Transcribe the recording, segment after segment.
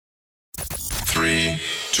3,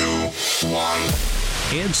 2, 1.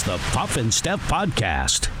 It's the Puff and Steph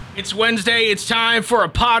podcast. It's Wednesday. It's time for a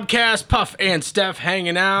podcast. Puff and Steph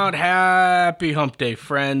hanging out. Happy hump day,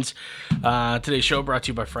 friends. Today's show brought to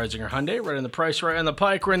you by Freisinger Hyundai. Right on the price, right on the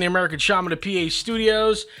pike. We're in the American Shaman of PA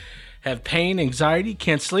studios. Have pain, anxiety,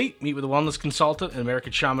 can't sleep? Meet with a wellness consultant and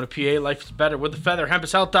American Shaman of PA. Life is better with the feather.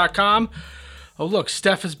 HempIsHealth.com. Oh, look,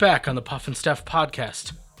 Steph is back on the Puff and Steph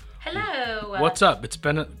podcast. Hello. What's up? It's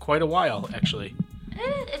been quite a while, actually.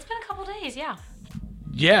 It's been a couple days, yeah.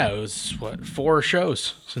 Yeah, it was, 4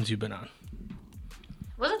 shows since you've been on.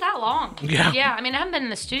 Was it that long? Yeah. Yeah, I mean, I haven't been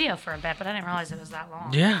in the studio for a bit, but I didn't realize it was that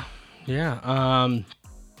long. Yeah.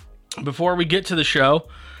 Before we get to the show,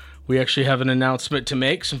 we actually have an announcement to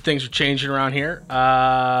make. Some things are changing around here.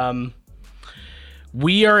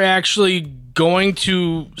 We are actually going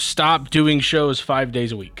to stop doing shows 5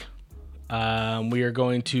 days a week. We are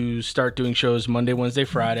going to start doing shows Monday, Wednesday,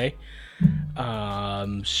 Friday.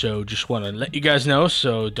 So just want to let you guys know.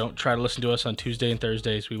 So don't try to listen to us on Tuesday and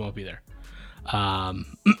Thursdays. We won't be there.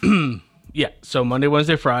 Yeah. So Monday,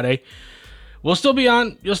 Wednesday, Friday. We'll still be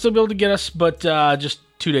on. You'll still be able to get us, but just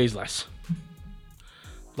 2 days less.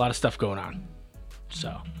 A lot of stuff going on.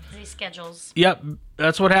 So. Busy schedules. Yep.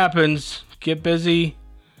 That's what happens. Get busy.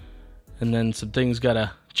 And then some things got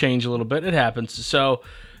to change a little bit. It happens. So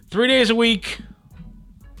 3 days a week.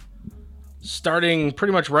 Starting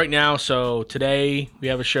pretty much right now. So today we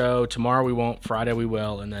have a show. Tomorrow we won't. Friday we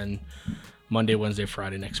will. And then Monday, Wednesday,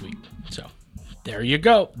 Friday next week. So there you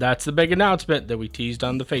go. That's the big announcement that we teased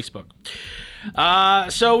on the Facebook.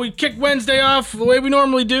 So we kick Wednesday off the way we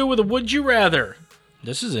normally do with a Would You Rather.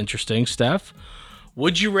 This is interesting, Steph.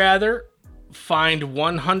 Would you rather find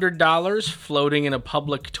 $100 floating in a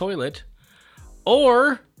public toilet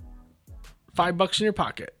or $5 in your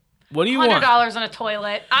pocket? What do you want? $100 in a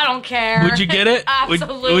toilet. I don't care. Would you get it?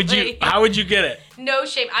 Absolutely. How would you get it? No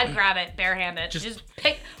shame. I'd grab it barehanded. Just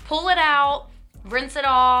pull it out, rinse it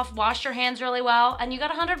off, wash your hands really well, and you got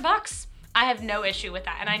 $100. I have no issue with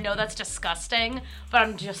that, and I know that's disgusting, but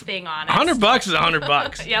I'm just being honest. $100 is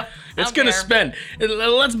 $100. Yep. It's gonna spend.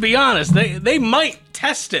 Let's be honest. They might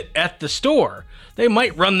test it at the store. They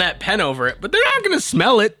might run that pen over it, but they're not gonna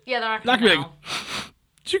smell it. Yeah, they're not gonna be like,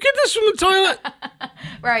 did you get this from the toilet?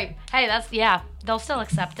 Right. Hey, they'll still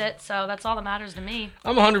accept it, so that's all that matters to me.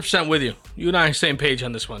 I'm 100% with you. You and I are same page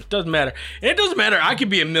on this one. Doesn't matter. And it doesn't matter. I could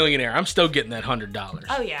be a millionaire. I'm still getting that $100.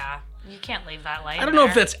 Oh, yeah. You can't leave that laying I don't know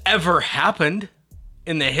if that's ever happened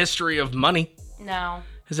in the history of money. No.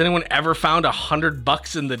 Has anyone ever found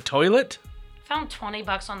 $100 in the toilet? Found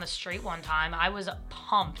 $20 on the street one time. I was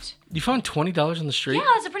pumped. You found $20 on the street? Yeah,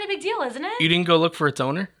 that's a pretty big deal, isn't it? You didn't go look for its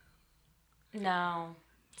owner? No.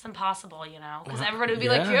 It's impossible, because everybody would be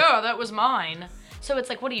like, yeah, that was mine. So it's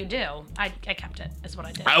like, what do you do? I kept it, is what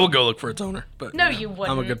I did. I would go look for its owner, but no, you wouldn't.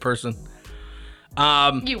 I'm a good person.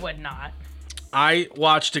 You would not. I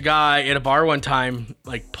watched a guy at a bar one time,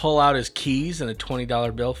 pull out his keys and a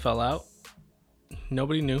 $20 bill fell out.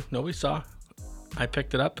 Nobody knew. Nobody saw. I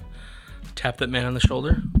picked it up, tapped that man on the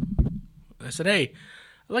shoulder. I said, hey,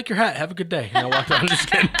 I like your hat. Have a good day. And I walked out. I'm just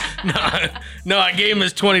kidding. No, I gave him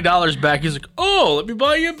his $20 back. He's like, oh, let me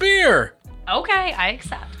buy you a beer. Okay, I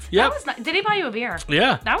accept. Yep. That was nice. Did he buy you a beer?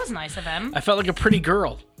 Yeah. That was nice of him. I felt like a pretty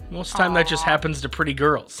girl. Most of the time that just happens to pretty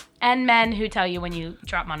girls. And men who tell you when you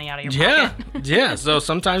drop money out of your pocket. Yeah. So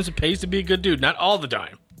sometimes it pays to be a good dude. Not all the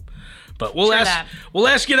time. But we'll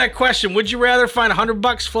ask you that question. Would you rather find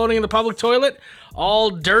 $100 floating in the public toilet, all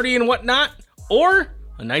dirty and whatnot, or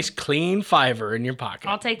a nice clean $5 in your pocket?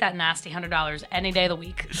 I'll take that nasty $100 any day of the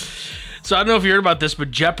week. So I don't know if you heard about this,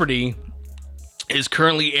 but Jeopardy is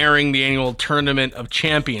currently airing the annual Tournament of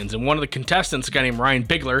Champions. And one of the contestants, a guy named Ryan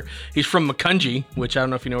Bigler, he's from Macungie, which I don't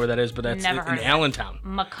know if you know where that is, but that's in Allentown.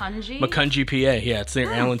 Macungie? Macungie, PA. Yeah, it's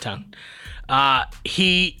near Allentown.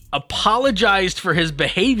 He apologized for his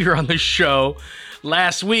behavior on the show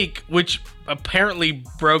last week, which apparently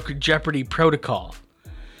broke Jeopardy protocol.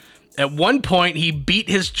 At one point, he beat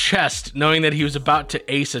his chest knowing that he was about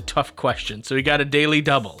to ace a tough question. So he got a daily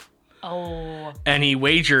double. Oh. And he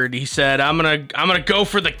wagered. He said, "I'm gonna go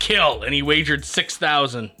for the kill." And he wagered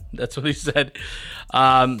 6,000. That's what he said.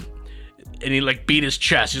 And he beat his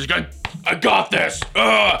chest. He's like, "I got this."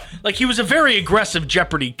 He was a very aggressive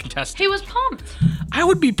Jeopardy contestant. He was pumped. I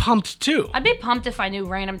would be pumped too. I'd be pumped if I knew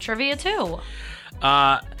random trivia too.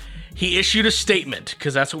 He issued a statement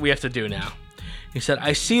because that's what we have to do now. He said,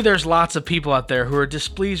 "I see there's lots of people out there who are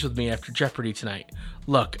displeased with me after Jeopardy tonight.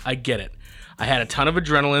 Look, I get it. I had a ton of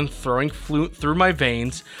adrenaline through my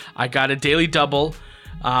veins. I got a daily double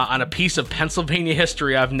on a piece of Pennsylvania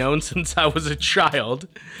history I've known since I was a child.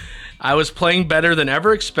 I was playing better than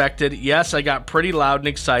ever expected. Yes, I got pretty loud and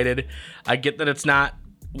excited. I get that it's not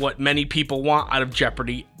what many people want out of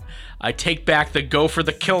Jeopardy. I take back the go for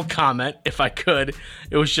the kill comment if I could.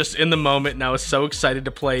 It was just in the moment, and I was so excited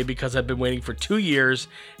to play because I've been waiting for 2 years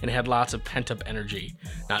and had lots of pent-up energy.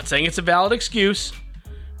 Not saying it's a valid excuse,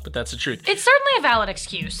 but that's the truth. It's certainly a valid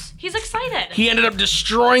excuse. He's excited. He ended up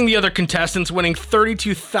destroying the other contestants, winning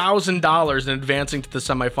 $32,000 and advancing to the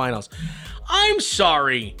semifinals. I'm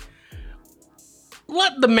sorry.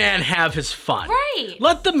 Let the man have his fun. Right.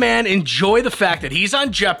 Let the man enjoy the fact that he's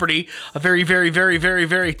on Jeopardy. A very, very, very, very,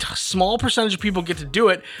 very small percentage of people get to do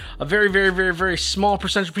it. A very, very, very, very small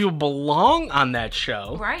percentage of people belong on that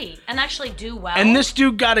show. Right. And actually do well. And this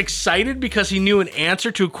dude got excited because he knew an answer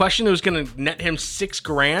to a question that was going to net him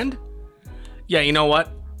 $6,000. Yeah, you know what?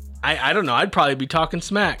 I don't know. I'd probably be talking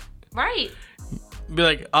smack. Right. Be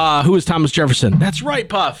like, who is Thomas Jefferson? That's right,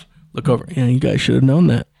 Puff. Look over. Yeah, you guys should have known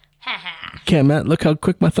that. Can't, Matt. Look how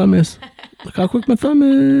quick my thumb is. Look how quick my thumb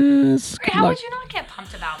is. How would you not get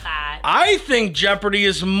pumped about that? I think Jeopardy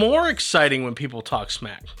is more exciting when people talk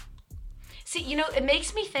smack. See, it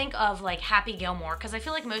makes me think of like Happy Gilmore, because I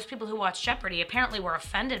feel like most people who watch Jeopardy apparently were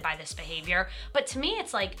offended by this behavior. But to me,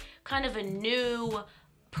 it's like kind of a new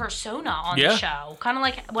persona on the show, kind of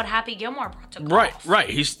like what Happy Gilmore brought to golf. Right.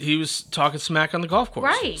 He was talking smack on the golf course.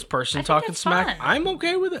 Right. This person talking smack. Fun. I'm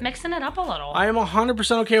okay with it. Mixing it up a little. I am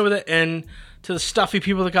 100% okay with it. And to the stuffy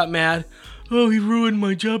people that got mad, oh, he ruined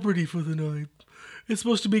my Jeopardy for the night. It's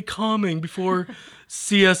supposed to be calming before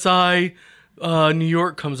CSI New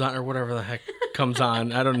York comes on, or whatever the heck comes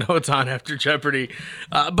on. I don't know. It's on after Jeopardy,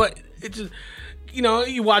 but it's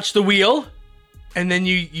you watch The Wheel. And then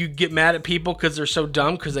you get mad at people because they're so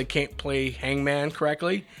dumb because they can't play Hangman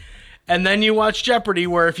correctly. And then you watch Jeopardy,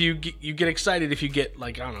 where if you get excited if you get,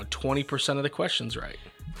 20% of the questions right.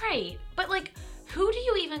 Right. But, who do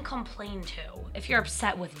you even complain to if you're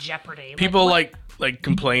upset with Jeopardy? People,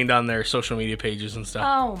 complained on their social media pages and stuff.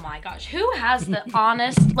 Oh, my gosh. Who has the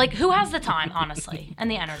who has the time, honestly,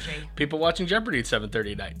 and the energy? People watching Jeopardy at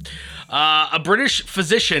 7:30 at night. A British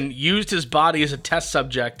physician used his body as a test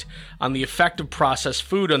subject on the effect of processed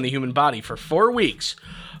food on the human body for 4 weeks.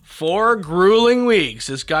 4 grueling weeks.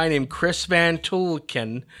 This guy named Chris Van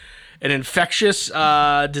Tulken, an infectious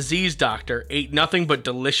disease doctor, ate nothing but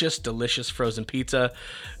delicious frozen pizza,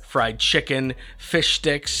 fried chicken, fish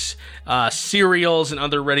sticks, cereals, and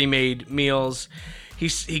other ready-made meals.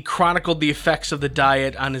 He chronicled the effects of the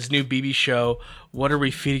diet on his new BB show, What Are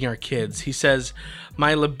We Feeding Our Kids? He says,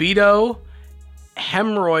 my libido,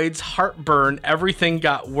 hemorrhoids, heartburn, everything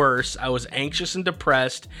got worse. I was anxious and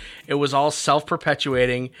depressed. It was all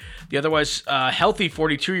self-perpetuating. The otherwise healthy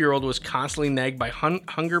 42-year-old was constantly nagged by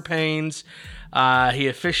hunger pains. He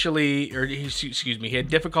had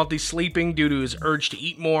difficulty sleeping due to his urge to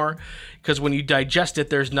eat more, because when you digest it,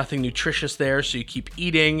 there's nothing nutritious there, so you keep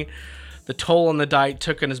eating. The toll on the diet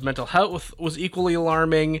took on his mental health was equally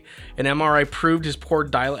alarming. An MRI proved his poor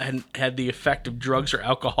diet had the effect of drugs or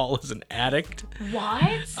alcohol as an addict.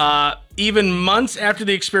 What? Even months after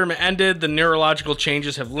the experiment ended, the neurological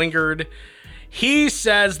changes have lingered. He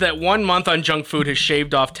says that 1 month on junk food has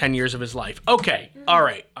shaved off 10 years of his life. Okay, all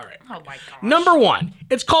right. Oh my gosh. Number one,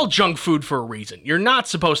 it's called junk food for a reason. You're not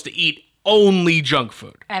supposed to eat only junk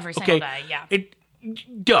food. Every single day, yeah.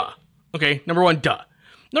 Duh. Okay, number one, duh.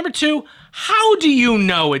 Number two, how do you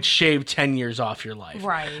know it shaved 10 years off your life?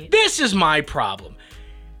 Right. This is my problem.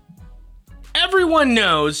 Everyone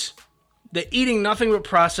knows that eating nothing but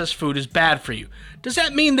processed food is bad for you. Does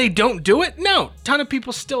that mean they don't do it? No, a ton of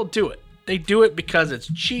people still do it. They do it because it's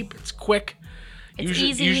cheap, it's quick. It's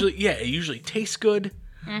easy. It usually tastes good.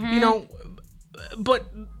 Mm-hmm. But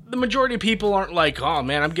the majority of people aren't like, oh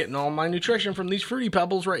man, I'm getting all my nutrition from these Fruity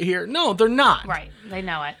Pebbles right here. No, they're not. Right, they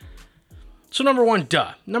know it. So number one,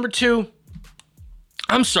 duh. Number two,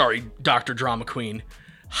 I'm sorry, Dr. Drama Queen.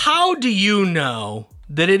 How do you know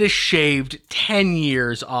that it has shaved 10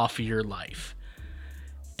 years off of your life?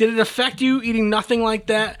 Did it affect you eating nothing like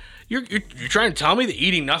that? You're trying to tell me that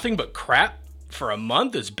eating nothing but crap for a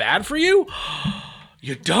month is bad for you?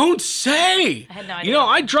 You don't say. I had no idea.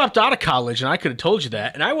 I dropped out of college, and I could have told you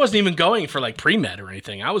that. And I wasn't even going for pre-med or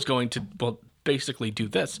anything. I was going to, basically do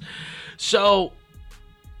this. So,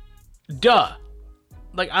 duh.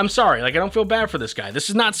 I'm sorry. I don't feel bad for this guy. This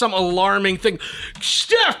is not some alarming thing.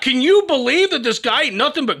 Steph, can you believe that this guy ate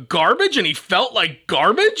nothing but garbage and he felt like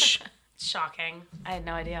garbage? Shocking. I had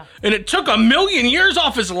no idea. And it took 1,000,000 years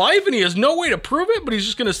off his life, and he has no way to prove it, but he's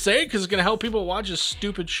just going to say it because it's going to help people watch his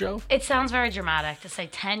stupid show. It sounds very dramatic to say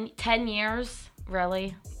 10 years.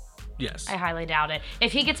 Really? Yes. I highly doubt it.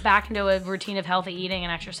 If he gets back into a routine of healthy eating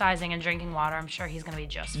and exercising and drinking water, I'm sure he's going to be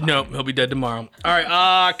just fine. Nope, he'll be dead tomorrow. All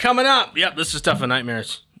right, coming up. Yep, this is Stuff of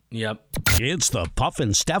Nightmares. Yep. It's the Puff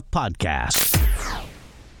and Steph Podcast.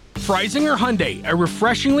 Freisinger Hyundai, a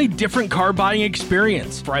refreshingly different car buying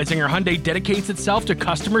experience. Freisinger Hyundai dedicates itself to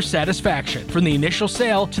customer satisfaction. From the initial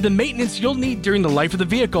sale to the maintenance you'll need during the life of the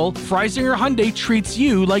vehicle, Freisinger Hyundai treats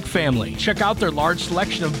you like family. Check out their large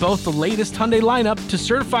selection of both the latest Hyundai lineup to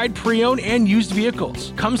certified pre-owned and used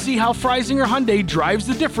vehicles. Come see how Freisinger Hyundai drives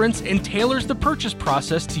the difference and tailors the purchase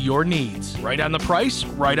process to your needs. Right on the price,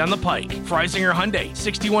 right on the pike. Freisinger Hyundai,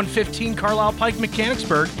 6115 Carlisle Pike,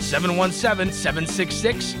 Mechanicsburg,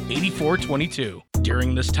 717-766-8422.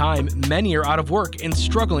 During this time, many are out of work and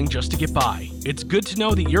struggling just to get by. It's good to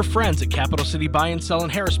know that your friends at Capital City Buy and Sell in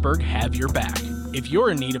Harrisburg have your back. If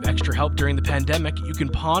you're in need of extra help during the pandemic, you can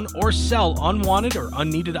pawn or sell unwanted or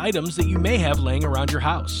unneeded items that you may have laying around your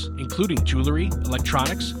house, including jewelry,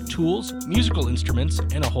 electronics, tools, musical instruments,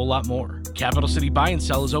 and a whole lot more. Capital City Buy and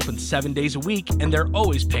Sell is open 7 days a week, and they're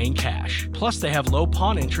always paying cash. Plus, they have low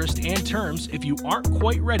pawn interest and terms if you aren't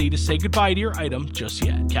quite ready to say goodbye to your item just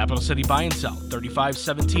yet. Capital City Buy and Sell,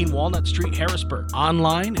 3517 Walnut Street, Harrisburg.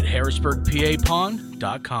 Online at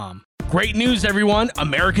harrisburgpapawn.com. Great news, everyone!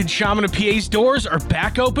 American Shaman of PA's doors are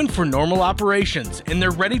back open for normal operations, and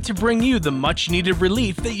they're ready to bring you the much-needed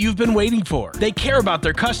relief that you've been waiting for. They care about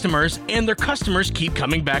their customers, and their customers keep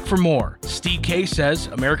coming back for more. Steve K says,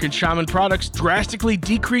 American Shaman products drastically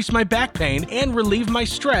decrease my back pain and relieve my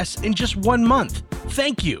stress in just 1 month.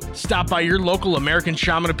 Thank you. Stop by your local American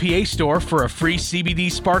Shaman of PA store for a free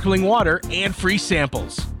CBD sparkling water and free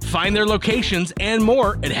samples. Find their locations and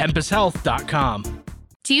more at hempushealth.com.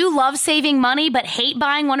 Do you love saving money but hate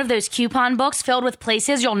buying one of those coupon books filled with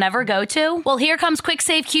places you'll never go to? Well, here comes Quick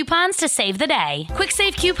Save Coupons to save the day. Quick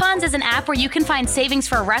Save Coupons is an app where you can find savings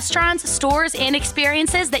for restaurants, stores, and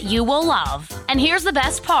experiences that you will love. And here's the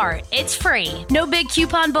best part. It's free. No big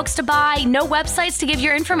coupon books to buy, no websites to give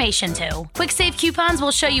your information to. Quick Save Coupons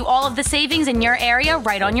will show you all of the savings in your area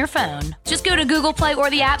right on your phone. Just go to Google Play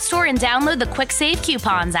or the App Store and download the Quick Save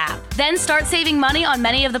Coupons app. Then start saving money on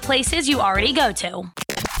many of the places you already go to.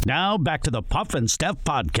 Now back to the Puff and Steph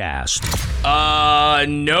Podcast.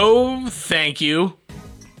 No, thank you.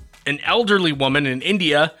 An elderly woman in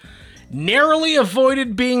India narrowly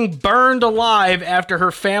avoided being burned alive after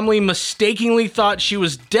her family mistakenly thought she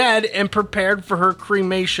was dead and prepared for her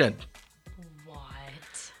cremation.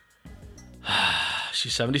 What?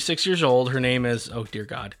 She's 76 years old. Her name is, oh dear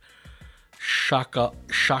God, Shakatala?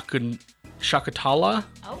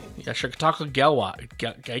 Oh. Yeah, Shakataka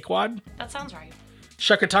Gaikwad? That sounds right.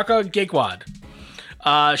 Shakataka Gaikwad.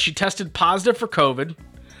 She tested positive for COVID.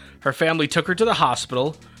 Her family took her to the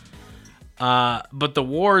hospital, but the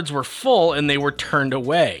wards were full and they were turned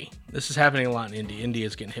away. This is happening a lot in India. India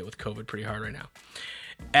is getting hit with COVID pretty hard right now.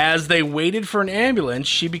 As they waited for an ambulance,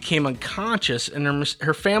 she became unconscious and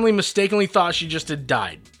her family mistakenly thought she just had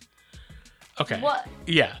died. Okay. What?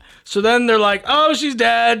 Yeah. So then they're like, oh, she's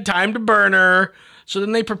dead. Time to burn her. So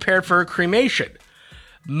then they prepared for her cremation.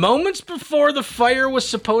 Moments before the fire was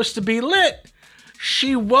supposed to be lit,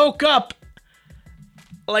 she woke up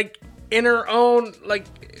in her own,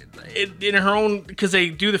 because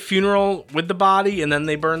they do the funeral with the body and then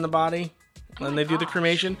they burn the body and then they do the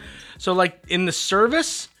cremation. So in the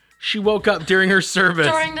service, she woke up during her service.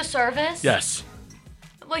 During the service? Yes.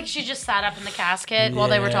 She just sat up in the casket while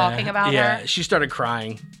they were talking about her? Yeah, she started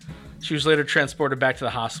crying. She was later transported back to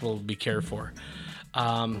the hospital to be cared for.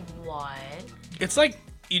 What? It's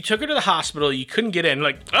you took her to the hospital, you couldn't get in.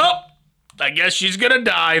 I guess she's gonna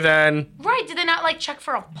die then. Right, did they not check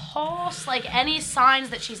for a pulse? Any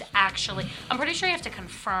signs that she's actually... I'm pretty sure you have to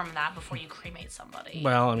confirm that before you cremate somebody.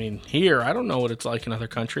 Well, I mean, here, I don't know what it's like in other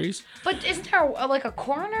countries. But isn't there a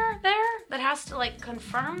coroner there that has to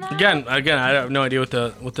confirm that? Again, I have no idea what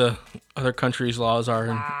the other countries' laws are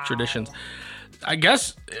and traditions. I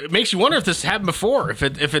guess it makes you wonder if this happened before. If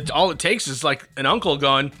it all it takes is an uncle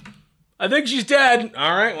going, I think she's dead.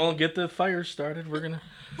 All right, well, get the fire started. We're gonna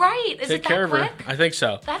take care of her. I think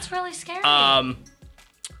so. That's really scary.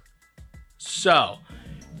 So,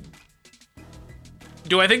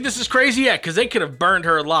 do I think this is crazy? Yeah, because they could have burned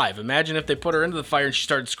her alive. Imagine if they put her into the fire and she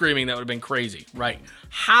started screaming. That would have been crazy, right?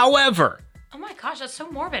 However, oh my gosh, that's so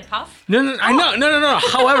morbid, Puff. No, I know, no.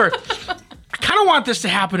 However, I kind of want this to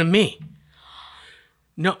happen to me.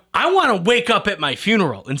 No, I want to wake up at my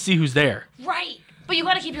funeral and see who's there. Right. But you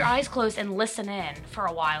got to keep your eyes closed and listen in for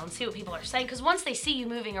a while and see what people are saying. Because once they see you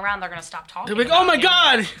moving around, they're going to stop talking. They're like, oh my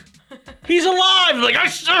God, he's alive. I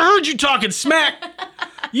heard you talking smack.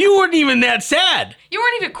 You weren't even that sad. You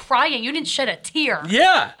weren't even crying. You didn't shed a tear.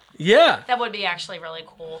 Yeah. Yeah. That would be actually really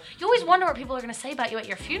cool. You always wonder what people are going to say about you at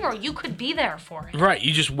your funeral. You could be there for it. Right.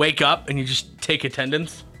 You just wake up and you just take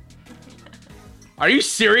attendance. Are you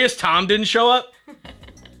serious? Tom didn't show up?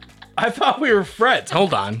 I thought we were friends.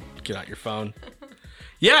 Hold on. Get out your phone.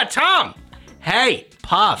 Yeah, Tom. Hey,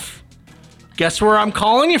 Puff. Guess where I'm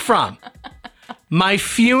calling you from? My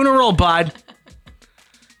funeral, bud.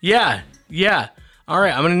 Yeah. All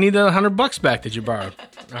right, I'm going to need that $100 back that you borrowed.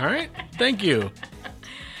 All right? Thank you.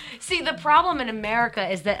 See, the problem in America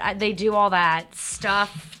is that they do all that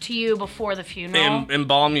stuff to you before the funeral.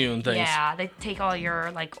 Embalm you and things. Yeah, they take all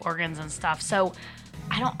your organs and stuff. So,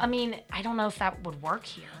 I don't know if that would work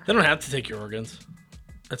here. They don't have to take your organs.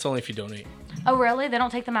 That's only if you donate. Oh, really? They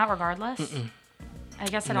don't take them out regardless? Mm-mm. I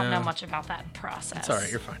guess I don't know much about that process. It's all right.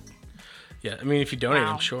 You're fine. Yeah, I mean, if you donate,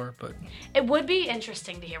 I'm sure, but... It would be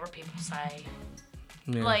interesting to hear what people say.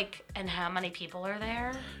 Yeah. And how many people are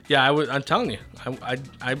there? Yeah, I'm telling you.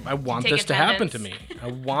 I want this to happen to me. I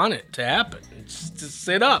want it to happen. Just to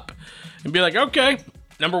sit up and be like, okay,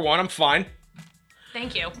 number one, I'm fine.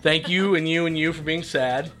 Thank you. Thank you and you for being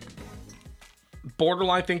sad.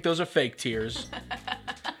 Borderline think those are fake tears.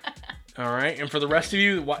 All right, and for the rest of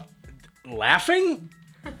you, what? Laughing?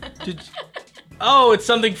 Oh, it's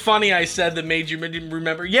something funny I said that made you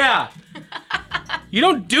remember. Yeah. You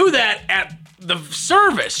don't do that at the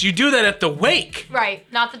service. You do that at the wake. Right,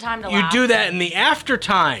 not the time to laugh. You do that in the after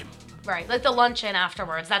time. Right, like the luncheon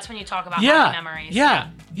afterwards. That's when you talk about happy memories. Yeah,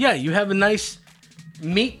 you have a nice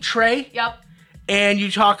meat tray. Yep. And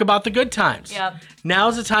you talk about the good times. Yep.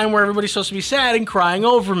 Now's the time where everybody's supposed to be sad and crying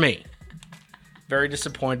over me. Very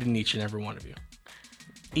disappointed in each and every one of you.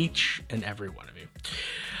 Each and every one of you.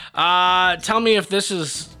 Tell me if this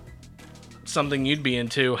is something you'd be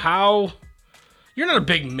into. You're not a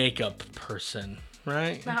big makeup person,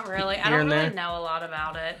 right? Not really. I don't really know a lot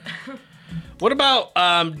about it. What about,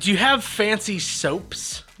 do you have fancy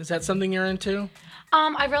soaps? Is that something you're into?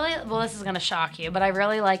 This is going to shock you, but I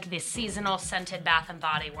really like the seasonal scented Bath and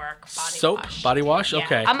Body Works soap? Wash. Body wash? Yeah.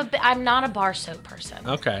 Okay. I'm not a bar soap person.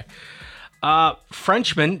 Okay.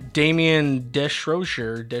 Frenchman Damien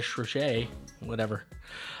Desrocher, whatever,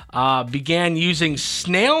 began using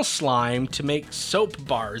snail slime to make soap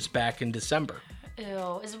bars back in December.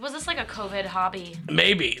 Ew. Was this like a COVID hobby?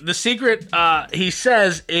 Maybe. The secret, he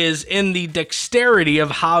says, is in the dexterity of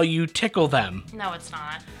how you tickle them. No, it's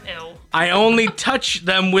not. Ew. I only touch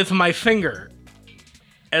them with my finger.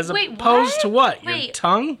 Opposed to what? Your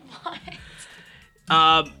tongue?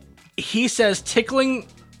 What? He says tickling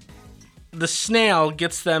the snail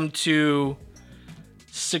gets them to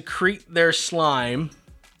secrete their slime,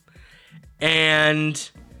 and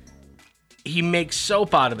he makes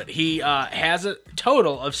soap out of it. He has a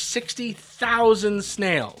total of 60,000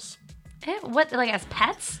 snails. What, as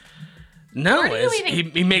pets? No,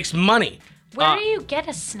 he makes money. Where do you get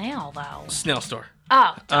a snail, though? Snail store.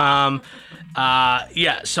 Oh.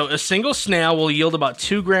 So a single snail will yield about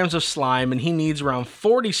 2 grams of slime, and he needs around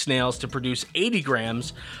 40 snails to produce 80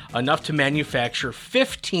 grams, enough to manufacture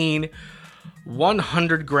 15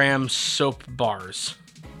 100-gram soap bars.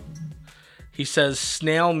 He says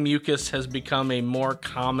snail mucus has become a more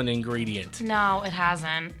common ingredient. No, it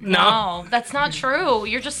hasn't. No, that's not true.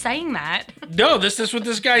 You're just saying that. No, this is what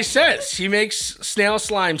this guy says. He makes snail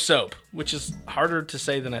slime soap, which is harder to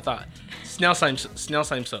say than I thought. Snail slime soap. Snail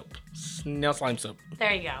slime soap.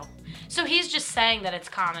 There you go. So he's just saying that it's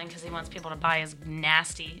common because he wants people to buy his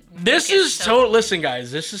nasty. Listen,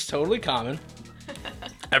 guys, this is totally common.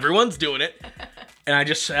 Everyone's doing it, and I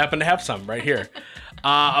just happen to have some right here.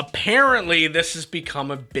 Apparently, this has become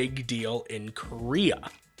a big deal in Korea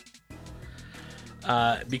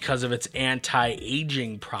because of its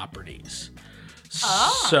anti-aging properties.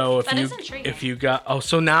 Oh, so if you got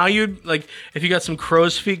if you got some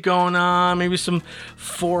crow's feet going on, maybe some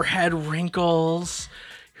forehead wrinkles,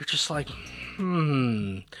 you're just like,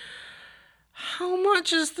 how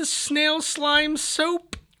much is the snail slime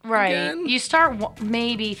soap? Right. Again? You start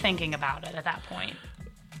maybe thinking about it at that point.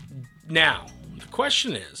 Now, the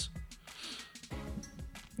question is,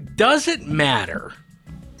 does it matter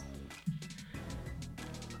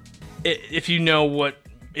if you know what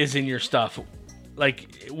is in your stuff?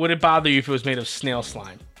 Like, would it bother you if it was made of snail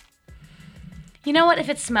slime? You know what? If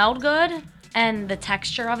it smelled good and the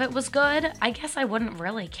texture of it was good, I guess I wouldn't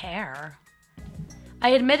really care.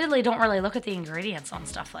 I admittedly don't really look at the ingredients on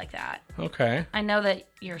stuff like that. Okay. I know that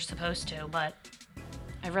you're supposed to, but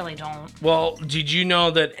I really don't. Well, did you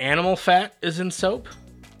know that animal fat is in soap?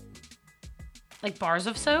 Like bars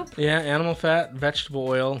of soap? Yeah, animal fat, vegetable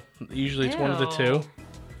oil. Usually it's one of the two.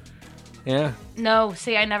 Yeah. No,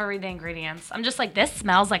 see, I never read the ingredients. I'm just like, this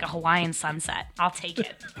smells like a Hawaiian sunset. I'll take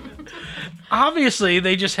it. Obviously,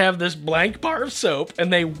 they just have this blank bar of soap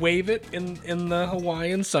and they wave it in the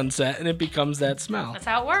Hawaiian sunset and it becomes that smell. That's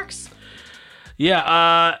how it works.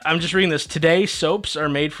 Yeah, I'm just reading this. Today, soaps are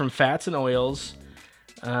made from fats and oils.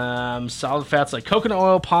 Solid fats like coconut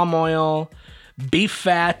oil, palm oil, beef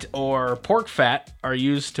fat, or pork fat are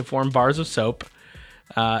used to form bars of soap.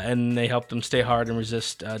 And they help them stay hard and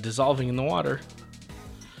resist dissolving in the water.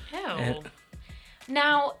 Ew.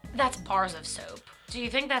 Now, that's bars of soap. Do you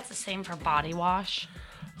think that's the same for body wash?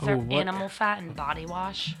 Is there animal fat in body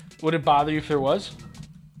wash? Would it bother you if there was?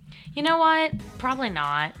 You know what? Probably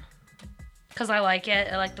not. Because I like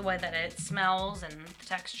it. I like the way that it smells and the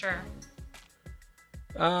texture.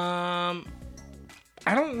 I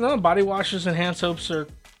don't know. Body washes and hand soaps are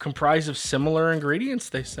comprised of similar ingredients,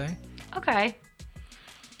 they say. Okay.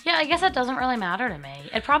 Yeah, I guess it doesn't really matter to me.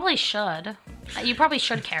 It probably should. You probably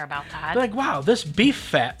should care about that. Like, wow, this beef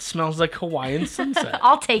fat smells like Hawaiian sunset.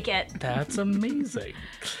 I'll take it. That's amazing.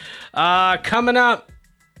 Coming up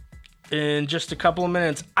in just a couple of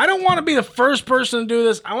minutes. I don't want to be the first person to do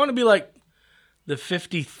this. I want to be like the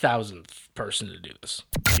 50,000th person to do this.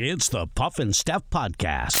 It's the Puff and Steph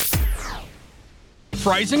Podcast.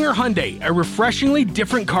 Freisinger Hyundai, a refreshingly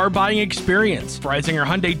different car buying experience. Freisinger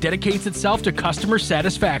Hyundai dedicates itself to customer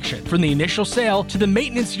satisfaction. From the initial sale to the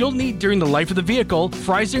maintenance you'll need during the life of the vehicle,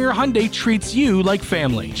 Freisinger Hyundai treats you like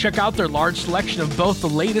family. Check out their large selection of both the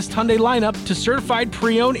latest Hyundai lineup to certified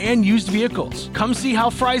pre-owned and used vehicles. Come see how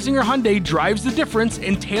Freisinger Hyundai drives the difference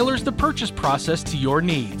and tailors the purchase process to your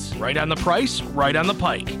needs. Right on the price, right on the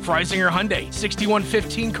pike. Freisinger Hyundai,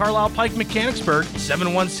 6115 Carlisle Pike, Mechanicsburg,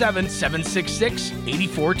 717-766-8422.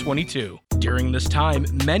 During this time,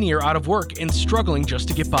 many are out of work and struggling just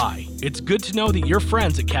to get by. It's good to know that your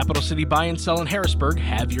friends at Capital City Buy and Sell in Harrisburg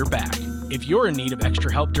have your back. If you're in need of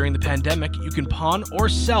extra help during the pandemic, you can pawn or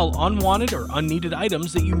sell unwanted or unneeded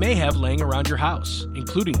items that you may have laying around your house,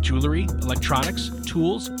 including jewelry, electronics,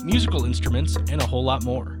 tools, musical instruments, and a whole lot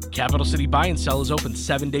more. Capital City Buy and Sell is open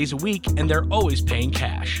 7 days a week, and they're always paying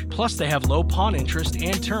cash. Plus, they have low pawn interest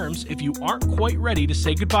and terms if you aren't quite ready to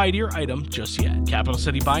say goodbye to your item just yet. Capital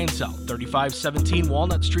City Buy and Sell, 3517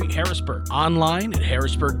 Walnut Street, Harrisburg. Online at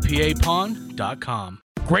harrisburgpapawn.com.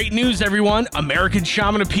 Great news, everyone! American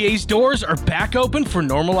Shaman of PA's doors are back open for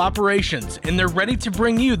normal operations, and they're ready to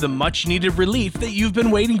bring you the much-needed relief that you've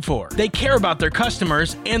been waiting for. They care about their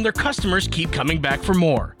customers, and their customers keep coming back for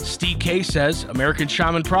more. Steve K says, American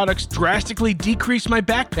Shaman products drastically decrease my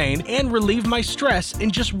back pain and relieve my stress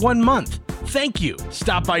in just 1 month. Thank you.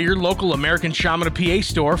 Stop by your local American Shaman of PA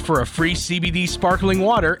store for a free CBD sparkling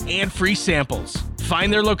water and free samples.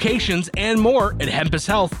 Find their locations and more at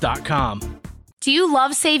hempushealth.com. Do you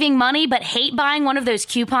love saving money but hate buying one of those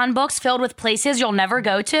coupon books filled with places you'll never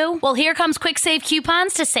go to? Well, here comes Quick Save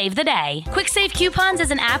Coupons to save the day. Quick Save Coupons is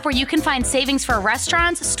an app where you can find savings for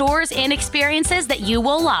restaurants, stores, and experiences that you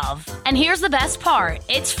will love. And here's the best part.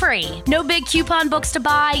 It's free. No big coupon books to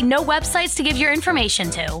buy, no websites to give your information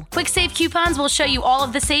to. Quick Save Coupons will show you all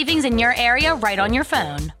of the savings in your area right on your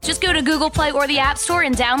phone. Just go to Google Play or the App Store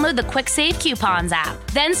and download the Quick Save Coupons app.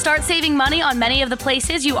 Then start saving money on many of the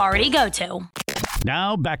places you already go to.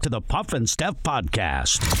 Now back to the Puff and Steph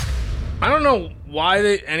Podcast. I don't know why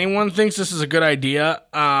anyone thinks this is a good idea,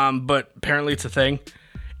 but apparently it's a thing.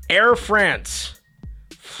 Air France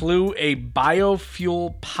flew a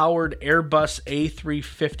biofuel-powered Airbus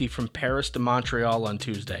A350 from Paris to Montreal on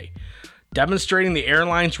Tuesday, demonstrating the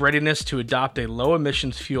airline's readiness to adopt a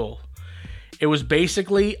low-emissions fuel. It was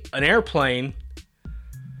basically an airplane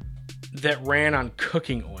that ran on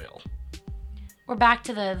cooking oil. We're back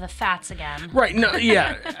to the fats again. Right. No,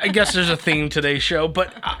 yeah. I guess there's a theme to today's show,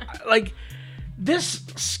 but this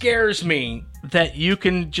scares me that you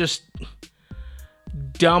can just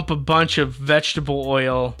dump a bunch of vegetable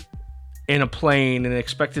oil in a plane and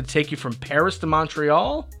expect it to take you from Paris to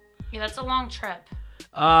Montreal. Yeah, that's a long trip.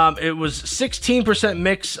 It was 16%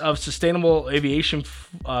 mix of sustainable aviation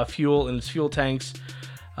fuel in its fuel tanks,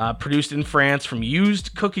 produced in France from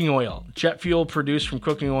used cooking oil. Jet fuel produced from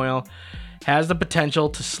cooking oil has the potential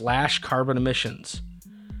to slash carbon emissions.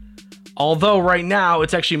 Although right now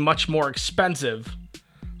it's actually much more expensive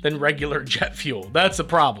than regular jet fuel. That's the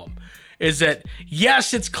problem. Is that,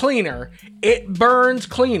 yes, it's cleaner. It burns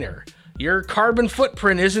cleaner. Your carbon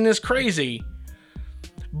footprint isn't as crazy,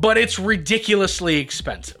 but it's ridiculously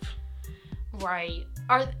expensive. Right.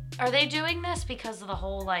 Are they doing this because of the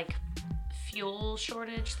whole fuel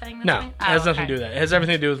shortage thing? No, it has nothing to do with that. It has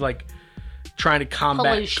everything to do with trying to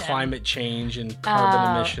combat pollution, climate change and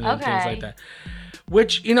carbon emission and things like that.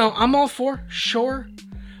 Which, I'm all for, sure.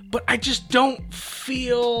 But I just don't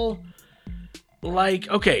feel like,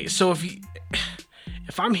 okay, so if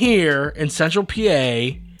if I'm here in Central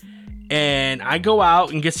PA and I go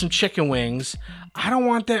out and get some chicken wings, I don't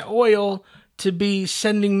want that oil to be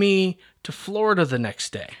sending me to Florida the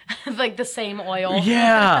next day. Like the same oil.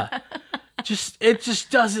 Yeah. It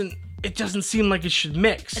doesn't seem like it should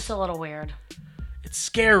mix. It's a little weird. It's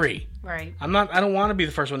scary. Right. I don't want to be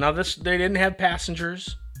the first one. Now they didn't have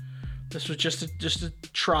passengers. This was just a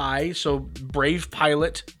try. So brave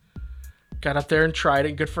pilot got up there and tried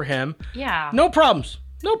it. Good for him. Yeah. No problems.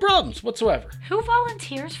 No problems whatsoever. Who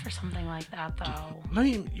volunteers for something like that though? I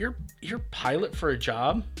mean, you're pilot for a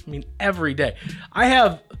job. I mean, every day. I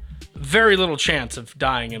have very little chance of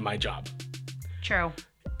dying in my job. True.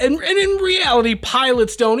 And in reality,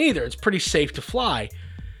 pilots don't either. It's pretty safe to fly.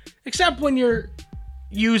 Except when you're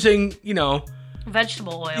using,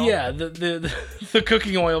 vegetable oil. Yeah, the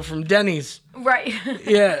cooking oil from Denny's. Right.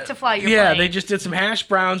 Yeah. To fly your plane. plane. They just did some hash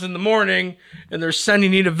browns in the morning and they're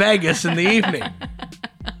sending you to Vegas in the evening.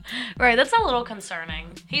 Right, that's a little concerning.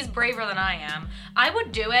 He's braver than I am. I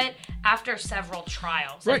would do it after several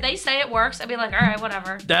trials. Right. If they say it works, I'd be like, all right,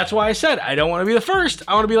 whatever. That's why I said I don't want to be the first.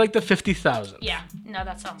 I want to be like the 50,000th. Yeah, no,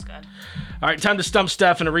 that sounds good. All right, time to stump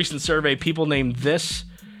Steph. In a recent survey, people named this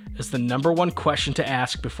as the number one question to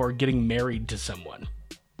ask before getting married to someone.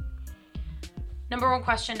 Number one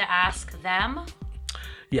question to ask them?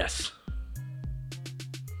 Yes.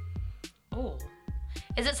 Ooh.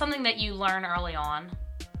 Is it something that you learn early on?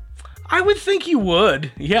 I would think you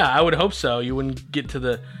would. Yeah, I would hope so. You wouldn't get to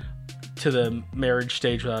the marriage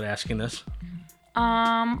stage without asking this.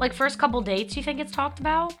 Like first couple dates, you think it's talked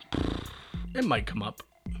about? It might come up.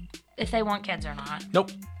 If they want kids or not.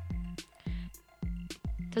 Nope.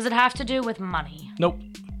 Does it have to do with money? Nope.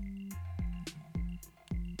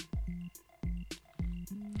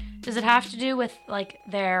 Does it have to do with like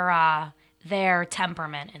their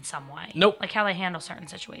temperament in some way? Nope. Like how they handle certain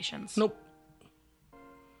situations? Nope.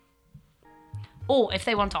 Oh, if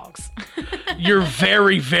they want dogs. You're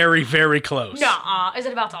very, very, very close. Nuh-uh. Is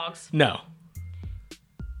it about dogs? No.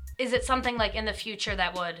 Is it something like in the future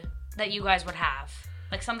that you guys would have?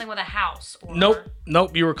 Like something with a house? Or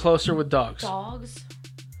Nope. You were closer with dogs. Dogs?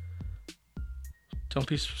 Don't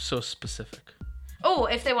be so specific. Oh,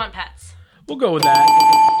 if they want pets. We'll go with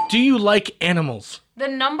that. Do you like animals? The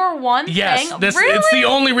number one thing? Really? It's the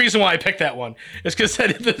only reason why I picked that one. It's because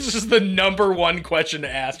this is the number one question to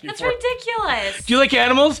ask. That's ridiculous. Do you like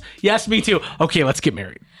animals? Yes, me too. Okay, let's get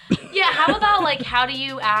married. Yeah, how about like how do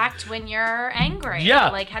you act when you're angry? Yeah.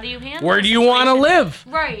 Like how do you handle Where do you want to live?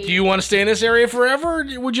 Right. Do you want to stay in this area forever?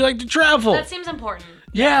 Or would you like to travel? That seems important.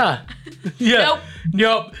 Yeah. Yeah.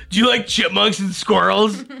 Nope. Do you like chipmunks and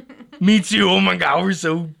squirrels? Me too. Oh my God, we're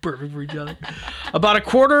so perfect for each other. About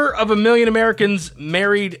 250,000 Americans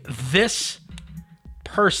married this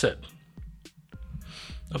person.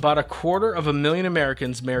 About 250,000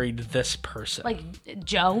 Americans married this person. Like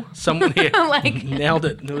Joe? Someone here Like nailed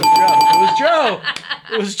it. It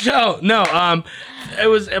was Joe. No, it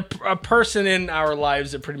was a person in our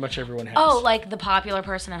lives that pretty much everyone has. Oh, like the popular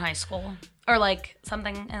person in high school? Or like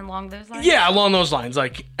something along those lines? Yeah, along those lines.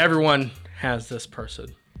 Like everyone has this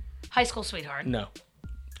person. High school sweetheart. No.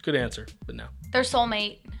 Good answer, but no. Their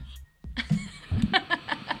soulmate.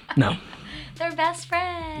 No. Their best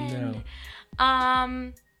friend.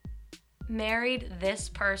 No. Married this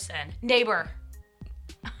person. Neighbor.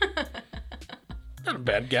 Not a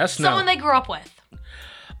bad guess, no. Someone they grew up with.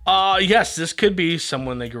 Yes, this could be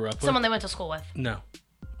someone they grew up with. Someone they went to school with. No.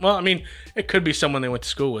 Well, I mean, it could be someone they went to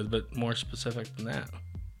school with, but more specific than that.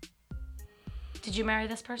 Did you marry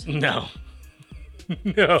this person? No.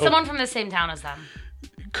 No. Someone from the same town as them.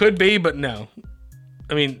 Could be, but no.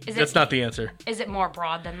 I mean, that's not the answer. Is it more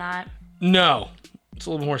broad than that? No. It's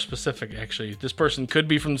a little more specific, actually. This person could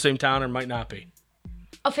be from the same town or might not be.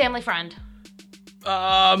 A family friend.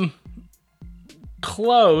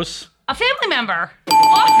 Close. A family member.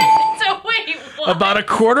 What? So wait, what? About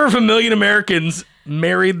 250,000 Americans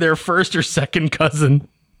married their first or second cousin.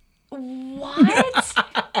 What?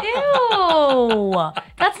 Ew.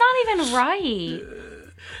 That's not even right.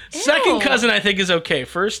 Second Ew. cousin, I think, is okay.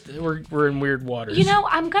 First, we're in weird waters. You know,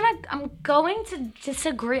 I'm going to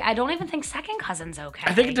disagree. I don't even think second cousin's okay.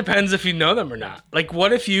 I think it depends if you know them or not. Like,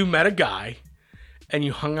 what if you met a guy and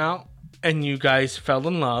you hung out and you guys fell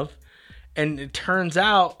in love and it turns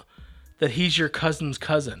out that he's your cousin's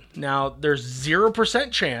cousin? Now, there's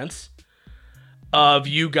 0% chance of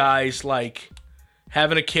you guys, like,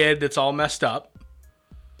 having a kid that's all messed up.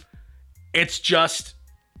 It's just,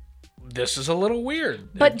 this is a little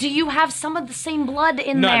weird. But do you have some of the same blood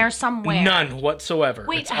in there somewhere? None whatsoever.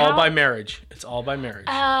 Wait, it's all by marriage. It's all by marriage.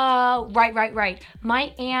 Right.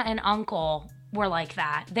 My aunt and uncle were like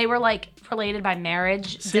that. They were like related by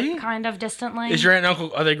marriage, kind of distantly. Is your aunt and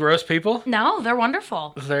uncle, are they gross people? No, they're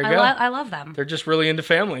wonderful. There you go. I love them. They're just really into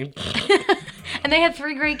family. And they had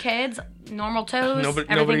 3 great kids, normal toes,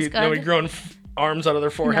 everything's good. Nobody growing arms out of their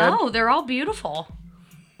forehead? No, they're all beautiful.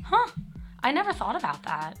 Huh. I never thought about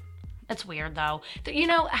that. It's weird, though. You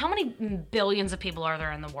know, how many billions of people are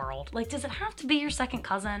there in the world? Like, does it have to be your second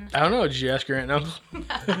cousin? I don't know. Did you ask your aunt and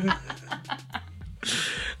uncle?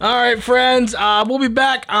 All right, friends. We'll be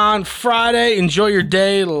back on Friday. Enjoy your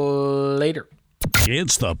day later.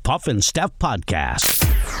 It's the Puff and Steph Podcast.